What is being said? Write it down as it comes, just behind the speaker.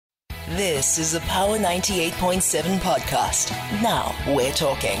This is a Power 98.7 podcast. Now we're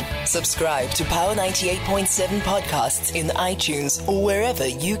talking. Subscribe to Power 98.7 podcasts in iTunes or wherever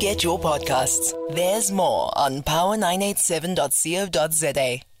you get your podcasts. There's more on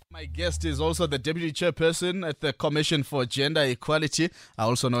power987.co.za. My guest is also the Deputy Chairperson at the Commission for Gender Equality. I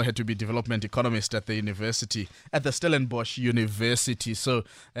also know her to be Development Economist at the Stellenbosch University. So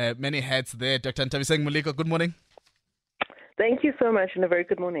many hats there. Dr. Nthabiseng Moleko, good morning. Thank you so much and a very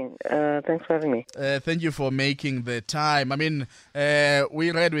good morning. Thanks for having me. Thank you for making the time. I mean, we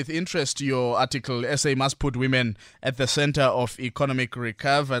read with interest your article, SA Must Put Women at the Center of Economic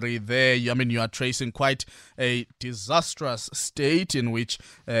Recovery. There, I mean, you are tracing quite a disastrous state in which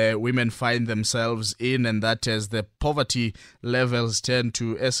women find themselves in, and that as the poverty levels tend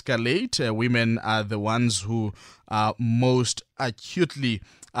to escalate, women are the ones who are most acutely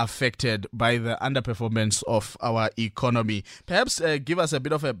affected by the underperformance of our economy. Perhaps give us a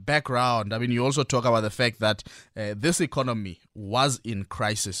bit of a background. I mean, you also talk about the fact that this economy was in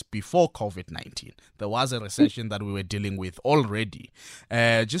crisis before COVID-19. There was a recession that we were dealing with already.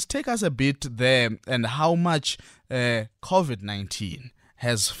 Just take us a bit there and how much COVID-19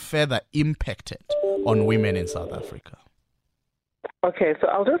 has further impacted on women in South Africa. Okay, so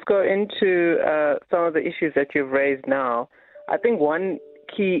I'll just go into some of the issues that you've raised now. I think one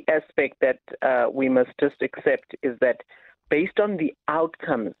key aspect that we must just accept is that based on the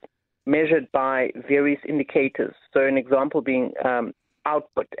outcomes measured by various indicators, so an example being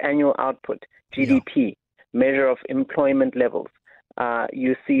output, annual output, GDP, measure of employment levels,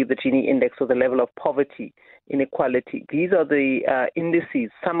 you see the Gini index or the level of poverty, inequality. These are the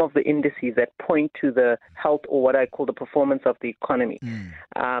indices, some of the indices that point to the health or what I call the performance of the economy.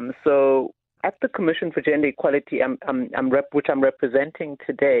 So at the Commission for Gender Equality, which I'm representing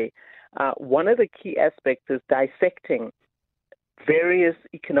today, one of the key aspects is dissecting various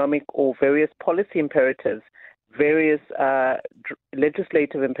economic or various policy imperatives, various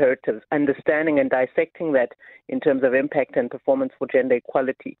legislative imperatives, understanding and dissecting that in terms of impact and performance for gender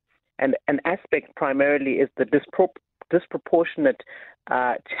equality. And an aspect primarily is the disproportionate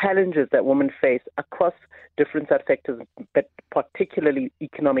challenges that women face across different subsectors, but particularly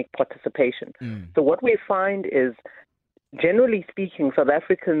economic participation. So what we find is, generally speaking, South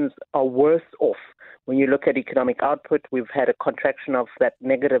Africans are worse off. When you look at economic output, we've had a contraction of that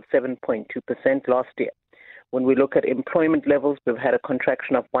negative 7.2% last year. When we look at employment levels, we've had a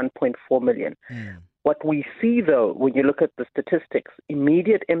contraction of 1.4 million. What we see, though, when you look at the statistics,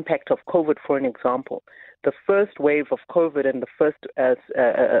 immediate impact of COVID, for an example, the first wave of COVID and the first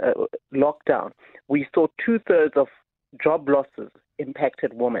lockdown, we saw 2/3 of job losses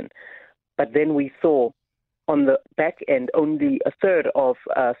impacted women. But then we saw on the back end only 1/3 of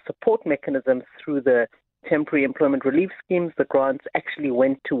support mechanisms through the temporary employment relief schemes, the grants actually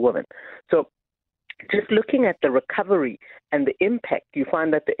went to women. So just looking at the recovery and the impact, you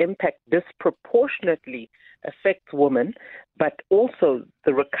find that the impact disproportionately affects women, but also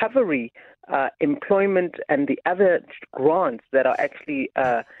the recovery, employment, and the other grants that are actually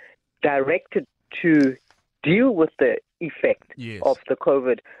directed to deal with the effect of the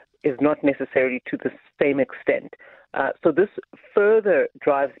COVID is not necessarily to the same extent. So this further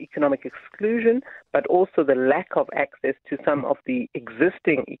drives economic exclusion, but also the lack of access to some of the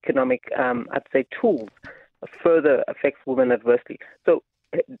existing economic, tools further affects women adversely. So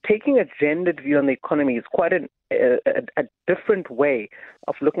taking a gendered view on the economy is quite a different way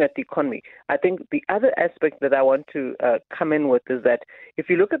of looking at the economy. I think the other aspect that I want to come in with is that if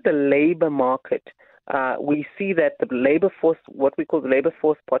you look at the labor market, we see that the labor force, what we call the labor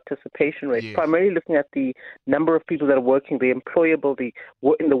force participation rate, primarily looking at the number of people that are working, the employable,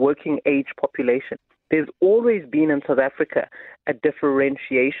 in the working age population. There's always been in South Africa a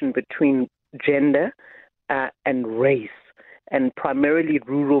differentiation between gender and race, and primarily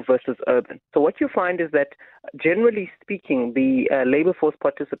rural versus urban. So what you find is that, generally speaking, the labor force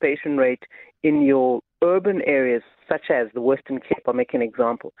participation rate in your urban areas, such as the Western Cape, I'll make an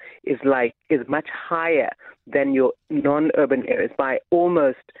example, is much higher than your non-urban areas by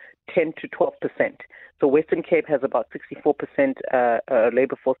almost 10 to 12%. So Western Cape has about 64%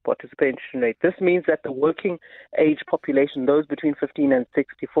 labor force participation rate. This means that the working age population, those between 15 and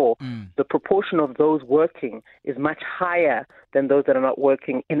 64, the proportion of those working is much higher than those that are not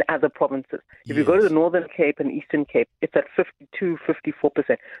working in other provinces. If you go to the Northern Cape and Eastern Cape, it's at 52,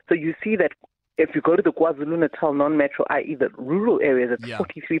 54%. So you see that if you go to the KwaZulu-Natal non-metro, i.e. the rural areas, it's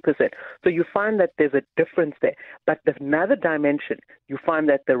 43%. So you find that there's a difference there. But there's another dimension. You find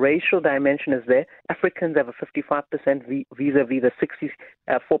that the racial dimension is there. Africans have a 55% vis-a-vis the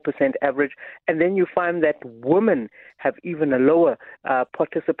 64% average. And then you find that women have even a lower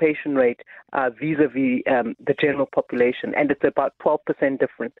participation rate vis-a-vis the general population. And it's about 12%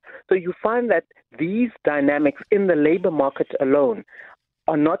 difference. So you find that these dynamics in the labor market alone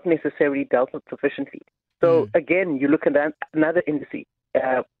are not necessarily dealt with sufficiently. So again, you look at another indice,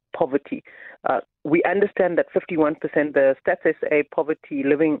 poverty. We understand that 51%, the Stats SA poverty,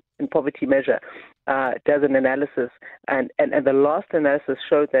 living in poverty measure, does an analysis, and the last analysis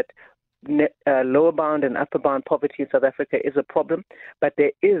showed that lower bound and upper bound poverty in South Africa is a problem, but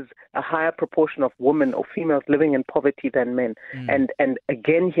there is a higher proportion of women or females living in poverty than men. And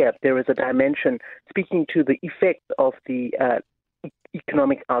again here, there is a dimension speaking to the effect of the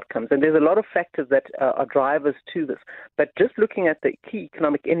economic outcomes. And there's a lot of factors that are drivers to this. But just looking at the key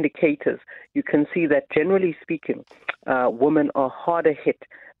economic indicators, you can see that generally speaking, women are harder hit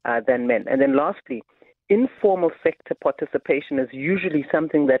than men. And then lastly, informal sector participation is usually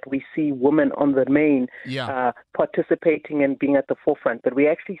something that we see women on the main participating and being at the forefront. But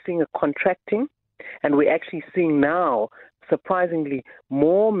we're actually seeing a contracting, and we're actually seeing now, surprisingly,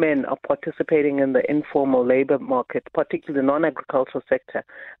 more men are participating in the informal labor market, particularly the non-agricultural sector,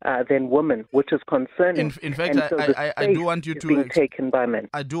 than women, which is concerning. In fact, I do want you to being taken by men.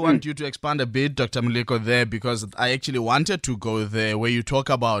 I do want you to expand a bit, Dr. Muliko, there, because I actually wanted to go there, where you talk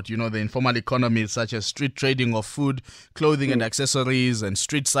about, the informal economy, such as street trading of food, clothing and accessories, and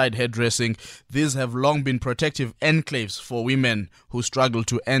street side hairdressing. These have long been protective enclaves for women who struggle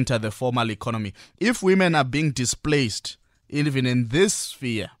to enter the formal economy. If women are being displaced, even in this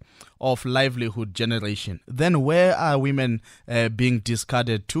sphere of livelihood generation, then where are women being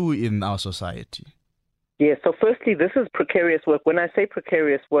discarded to in our society? Yeah, so firstly, this is precarious work. When I say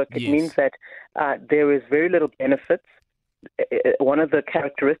precarious work, it means that there is very little benefits. One of the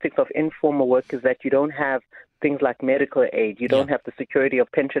characteristics of informal work is that you don't have things like medical aid, you don't have the security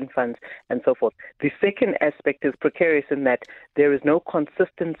of pension funds and so forth. The second aspect is precarious in that there is no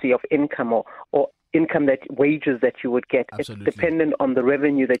consistency of income or income, that wages that you would get. Absolutely. It's dependent on the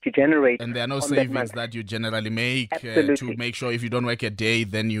revenue that you generate. And there are no savings that you generally make to make sure if you don't work a day,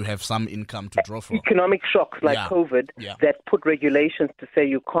 then you have some income to draw from. Economic shocks like COVID that put regulations to say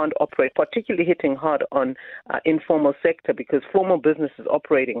you can't operate, particularly hitting hard on informal sector, because formal business is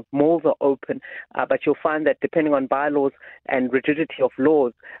operating, malls are open, but you'll find that depending on bylaws and rigidity of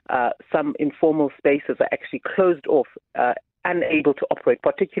laws, some informal spaces are actually closed off, unable to operate.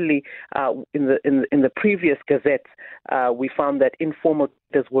 Particularly in the previous gazettes, we found that informal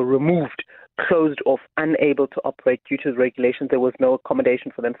sectors were removed, closed off, unable to operate due to the regulations. There was no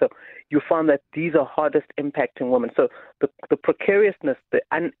accommodation for them. So you found that these are hardest impacting women. So the precariousness, the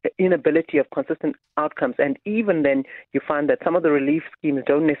inability of consistent outcomes, and even then you find that some of the relief schemes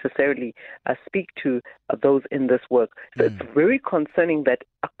don't necessarily speak to those in this work. So it's very concerning that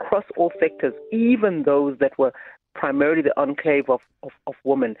across all sectors, even those that were primarily the enclave of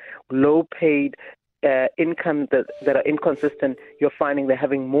women, low-paid income that are inconsistent, you're finding they're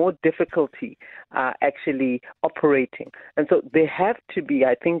having more difficulty actually operating. And so there have to be,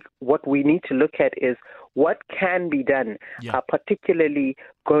 I think, what we need to look at is what can be done, particularly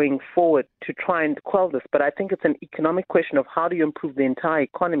going forward to try and quell this. But I think it's an economic question of how do you improve the entire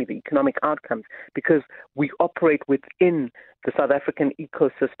economy, the economic outcomes, because we operate within the South African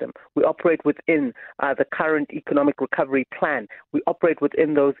ecosystem. We operate within the current economic recovery plan. We operate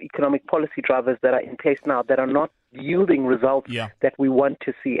within those economic policy drivers that are in place now that are not yielding results that we want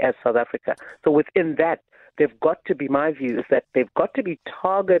to see as South Africa. So within that, they've got to be, my view is that they've got to be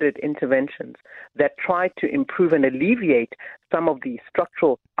targeted interventions that try to improve and alleviate some of the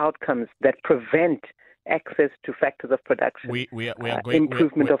structural outcomes that prevent access to factors of production,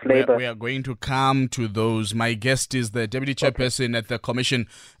 improvement of labor. We are going to come to those. My guest is the Deputy Chairperson at the Commission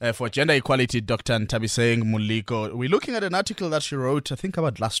for Gender Equality, Dr. Nthabiseng Muliko. We're looking at an article that she wrote, I think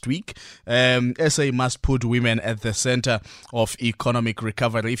about last week. SA must put women at the center of economic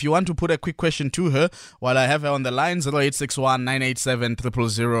recovery. If you want to put a quick question to her, while I have her on the line, 0861 987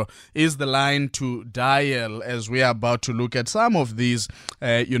 000 is the line to dial as we are about to look at some of these,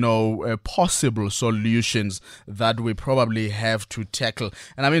 possible solutions solutions that we probably have to tackle.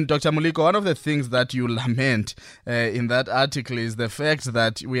 And I mean, Dr. Muliko, one of the things that you lament in that article is the fact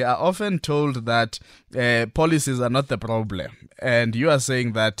that we are often told that policies are not the problem. And you are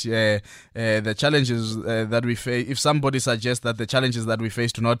saying that the challenges that we face, if somebody suggests that the challenges that we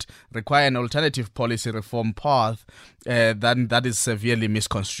face do not require an alternative policy reform path, then that is severely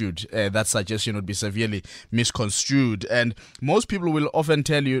misconstrued. That suggestion would be severely misconstrued. And most people will often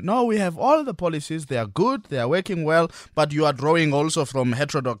tell you, no, we have all the policies, they are good, they are working well, but you are drawing also from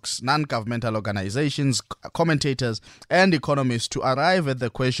heterodox non-governmental organizations, commentators, and economists to arrive at the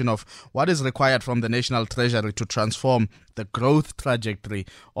question of what is required from the National Treasury to transform the growth trajectory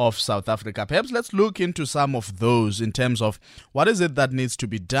of South Africa. Perhaps let's look into some of those in terms of what is it that needs to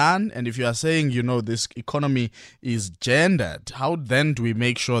be done. And if you are saying, this economy is gendered, how then do we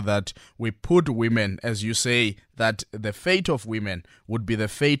make sure that we put women, as you say, that the fate of women would be the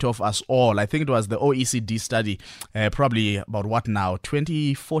fate of us all? I think it was the OECD study, probably about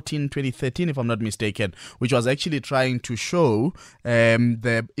 2014, 2013, if I'm not mistaken, which was actually trying to show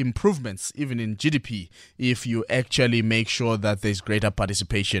the improvements even in GDP if you actually make sure that there's greater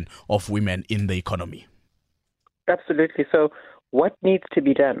participation of women in the economy. Absolutely. So what needs to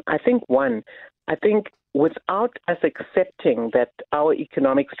be done? I think without us accepting that our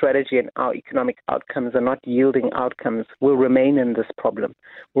economic strategy and our economic outcomes are not yielding outcomes, we'll remain in this problem.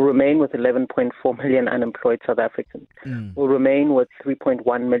 We'll remain with 11.4 million unemployed South Africans. We'll remain with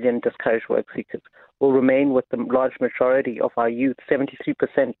 3.1 million discouraged work seekers. We'll remain with the large majority of our youth,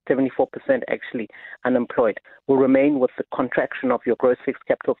 73%, 74% actually unemployed. We'll remain with the contraction of your gross fixed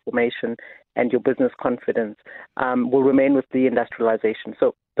capital formation and your business confidence. We'll remain with deindustrialization.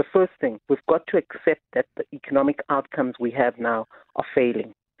 So the first thing, we've got to accept that the economic outcomes we have now are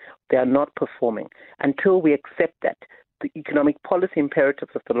failing. They are not performing. Until we accept that, the economic policy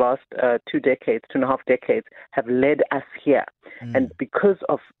imperatives of the last 2.5 decades have led us here. And because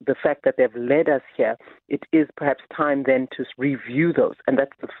of the fact that they've led us here, it is perhaps time then to review those. And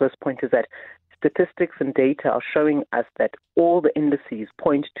that's the first point, is that statistics and data are showing us that all the indices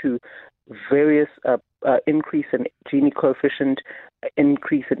point to various increase in Gini coefficient,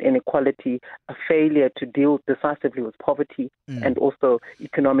 increase in inequality, a failure to deal decisively with poverty, and also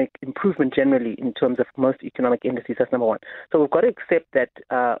economic improvement generally in terms of most economic indices. That's number one. So we've got to accept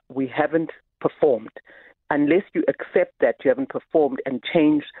that we haven't performed. Unless you accept that you haven't performed and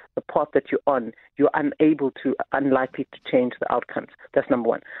change the path that you're on, you're unlikely to change the outcomes. That's number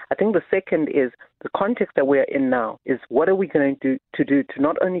one. I think the second is the context that we're in now is what are we going to do to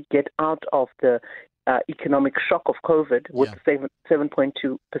not only get out of the economic shock of COVID with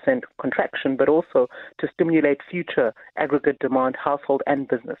 7.2% contraction, but also to stimulate future aggregate demand, household and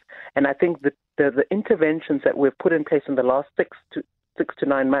business. And I think that the interventions that we've put in place in the last 6 to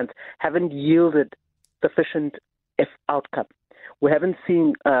 9 months haven't yielded sufficient outcome. We haven't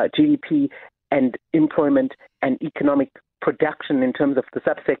seen GDP and employment and economic production in terms of the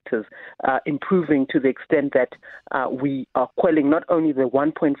subsectors improving to the extent that we are quelling not only the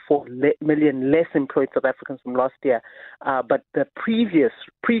 1.4 million less employed South Africans from last year, but the previous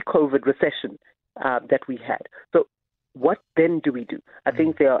pre-COVID recession that we had. So what then do we do? I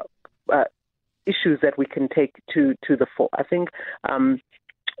think there are issues that we can take to the fore. I think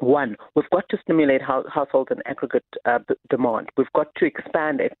one, we've got to stimulate household and aggregate demand. We've got to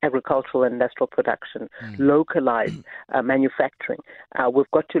expand agricultural and industrial production, localize manufacturing. We've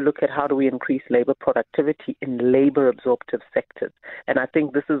got to look at how do we increase labor productivity in labor-absorptive sectors. And I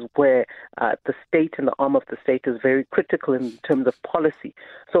think this is where the state and the arm of the state is very critical in terms of policy.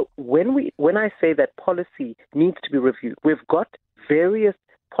 So when I say that policy needs to be reviewed, we've got various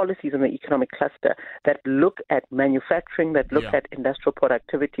policies in the economic cluster that look at manufacturing, that look at industrial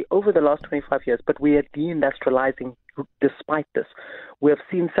productivity over the last 25 years, but we are deindustrializing despite this. We have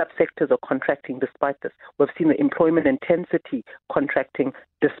seen subsectors are contracting despite this. We've seen the employment intensity contracting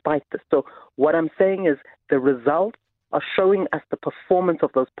despite this. So what I'm saying is the results are showing us the performance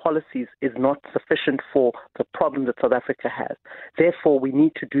of those policies is not sufficient for the problem that South Africa has. Therefore, we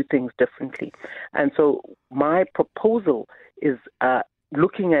need to do things differently. And so my proposal is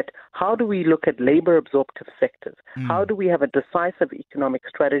looking at how do we look at labor-absorptive sectors? How do we have a decisive economic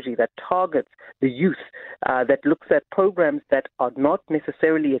strategy that targets the youth, that looks at programs that are not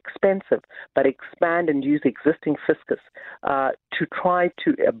necessarily expensive, but expand and use existing fiscus to try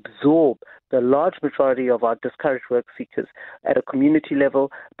to absorb the large majority of our discouraged work seekers at a community level,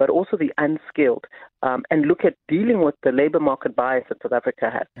 but also the unskilled, and look at dealing with the labor market bias that South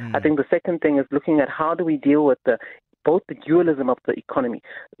Africa has. I think the second thing is looking at how do we deal with the both the dualism of the economy.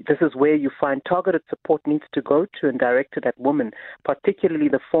 This is where you find targeted support needs to go to and directed at women, particularly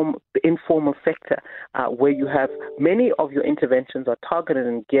the informal sector, where you have many of your interventions are targeted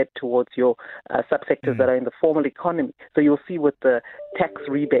and geared towards your subsectors that are in the formal economy. So you'll see with the tax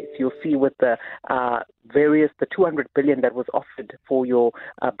rebates, you'll see with the the 200 billion that was offered for your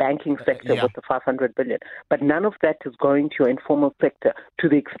banking sector with the 500 billion. But none of that is going to your informal sector to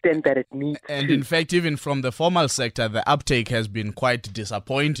the extent that it needs and to. In fact, even from the formal sector, the uptake has been quite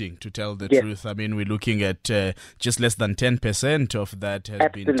disappointing, to tell the truth. I mean, we're looking at just less than 10% of that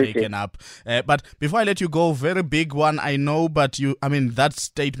has been taken up. But before I let you go, very big one, I know, but that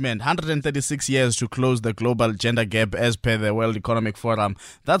statement, 136 years to close the global gender gap as per the World Economic Forum,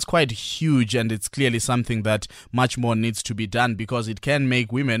 that's quite huge, and it's clearly something that much more needs to be done, because it can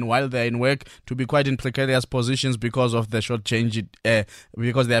make women, while they're in work, to be quite in precarious positions because of the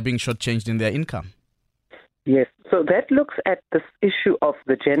because they are being shortchanged in their income. Yes, so that looks at this issue of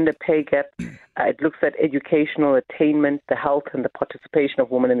the gender pay gap. It looks at educational attainment, the health and the participation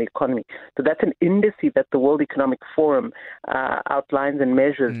of women in the economy. So that's an indice that the World Economic Forum outlines and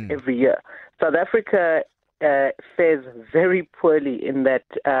measures every year. South Africa fares very poorly in that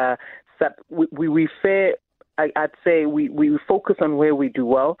we fare. I'd say we focus on where we do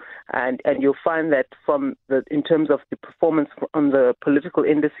well, and you'll find that in terms of the performance on the political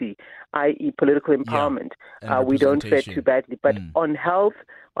indice, i.e. political empowerment, we don't fare too badly. But on health,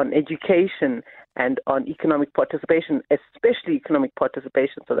 on education, and on economic participation, especially economic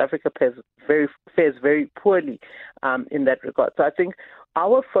participation, South Africa fares very poorly in that regard. So I think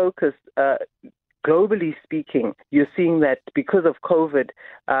our focus, globally speaking, you're seeing that because of COVID,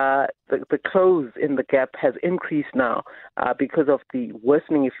 the close in the gap has increased now because of the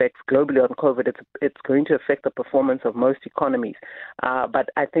worsening effects globally on COVID. It's going to affect the performance of most economies. But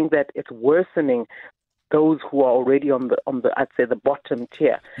I think that it's worsening those who are already on the I'd say the bottom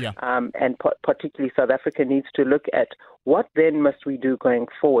tier. Yeah. And particularly South Africa needs to look at what then must we do going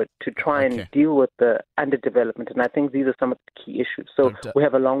forward to try and deal with the underdevelopment. And I think these are some of the key issues. So we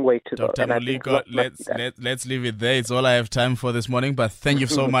have a long way to go. Dr. Muliko, let's leave it there. It's all I have time for this morning. But thank you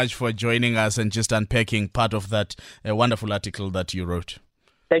so much for joining us and just unpacking part of that wonderful article that you wrote.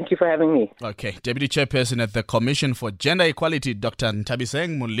 Thank you for having me. Okay. Deputy Chairperson at the Commission for Gender Equality, Dr.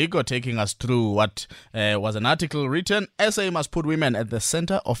 Nthabiseng Muliko, taking us through what was an article written, SA Must Put Women at the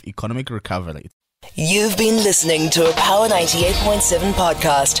Center of Economic Recovery. You've been listening to a Power 98.7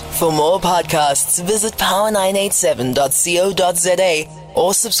 podcast. For more podcasts, visit power987.co.za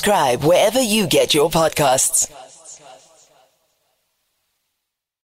or subscribe wherever you get your podcasts.